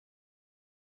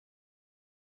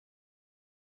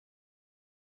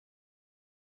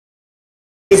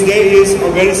This day is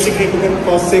very significant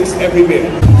for Sikhs everywhere.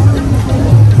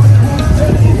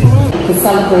 To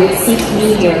celebrate Sikh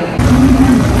New Year.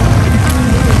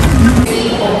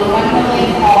 Over 1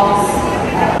 million calls.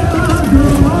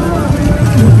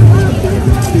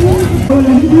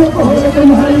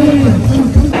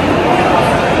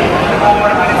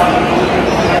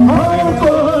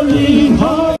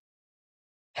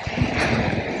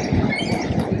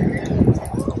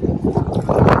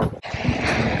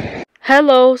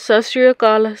 Hello ਸਤਿ ਸ਼੍ਰੀ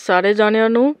ਅਕਾਲ ਸਾਰੇ ਜਾਣਿਆਂ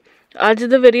ਨੂੰ। ਅੱਜ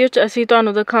ਦੇ ਵੀਡੀਓ 'ਚ ਅਸੀਂ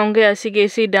ਤੁਹਾਨੂੰ ਦਿਖਾਉਂਗੇ ਅਸੀਂ ਗਏ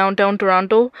ਸੀ ਡਾਊਨਟਾਊਨ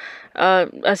ਟੋਰਾਂਟੋ।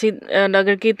 ਅਸੀਂ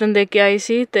ਨਗਰ ਕੀਰਤਨ ਦੇਖ ਕੇ ਆਏ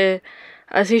ਸੀ ਅਤੇ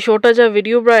ਅਸੀਂ ਛੋਟਾ ਜਿਹਾ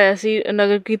ਵੀਡੀਓ ਬਣਾਇਆ ਸੀ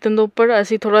ਨਗਰ ਕੀਰਤਨ ਦੇ ਉੱਪਰ।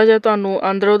 ਅਸੀਂ ਥੋੜ੍ਹਾ ਜਿਹਾ ਤੁਹਾਨੂੰ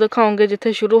ਅੰਦਰੋਂ ਦਿਖਾਉਂਗੇ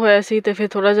ਜਿੱਥੇ ਸ਼ੁਰੂ ਹੋਇਆ ਸੀ ਅਤੇ ਫਿਰ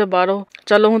ਥੋੜ੍ਹਾ ਜਿਹਾ ਬਾਹਰੋਂ।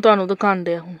 ਚਲੋ ਹੁਣ ਤੁਹਾਨੂੰ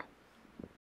ਦਿਖਾਉਂਦੇ ਹਾਂ ਹੁਣ।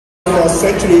 For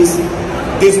centuries,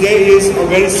 this day is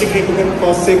very significant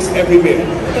for Sikhs everywhere.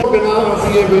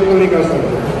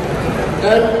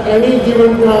 At any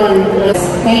given time.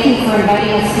 Thank you for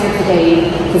inviting us here today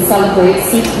to celebrate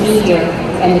Sikh New Year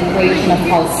and the creation of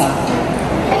Khalsa.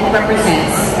 It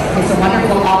represents, it's a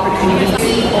wonderful opportunity to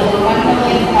see over 1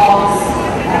 million calls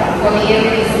from the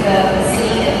areas of the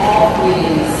city in all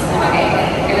regions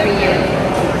every year.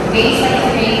 Days like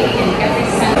today in every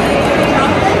center.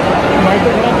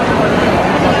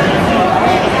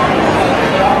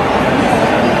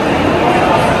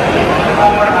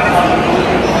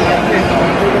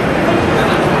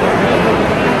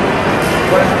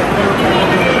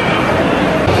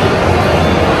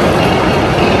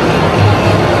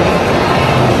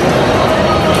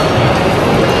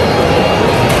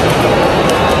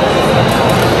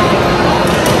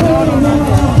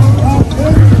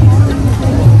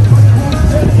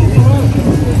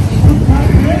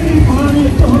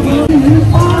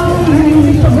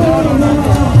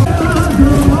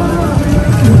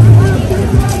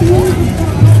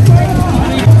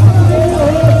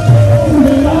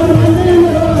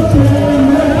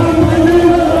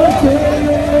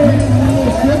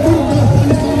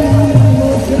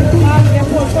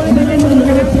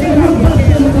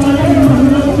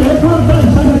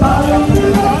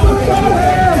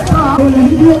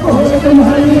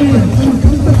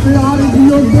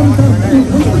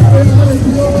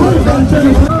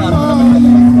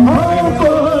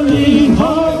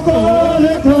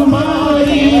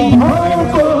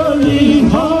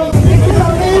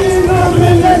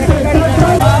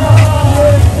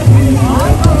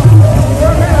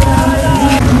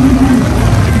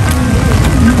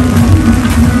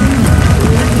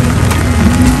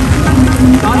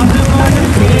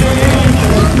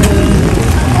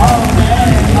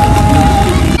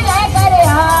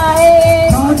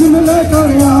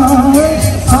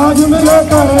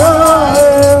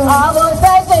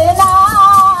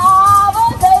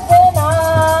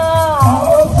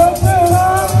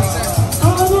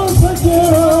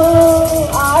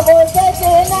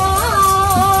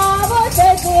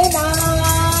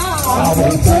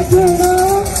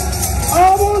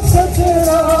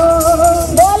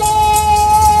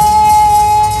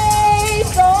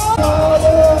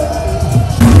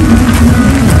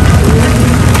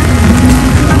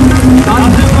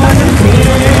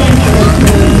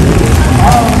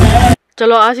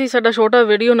 ਚਲੋ ਆਹ ਸੀ ਸਾਡਾ ਛੋਟਾ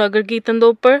video ਨਗਰ ਕੀਰਤਨ ਦੇ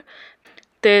ਉੱਪਰ।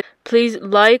 ਅਤੇ please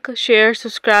like share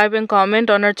subscribe and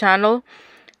comment on our channel.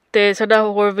 ਅਤੇ ਸਾਡਾ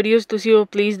ਹੋਰ ਵੀਡੀਓਜ਼ ਤੁਸੀਂ ਉਹ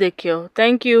ਪਲੀਜ਼ ਦੇਖਿਓ।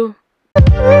 Thank you.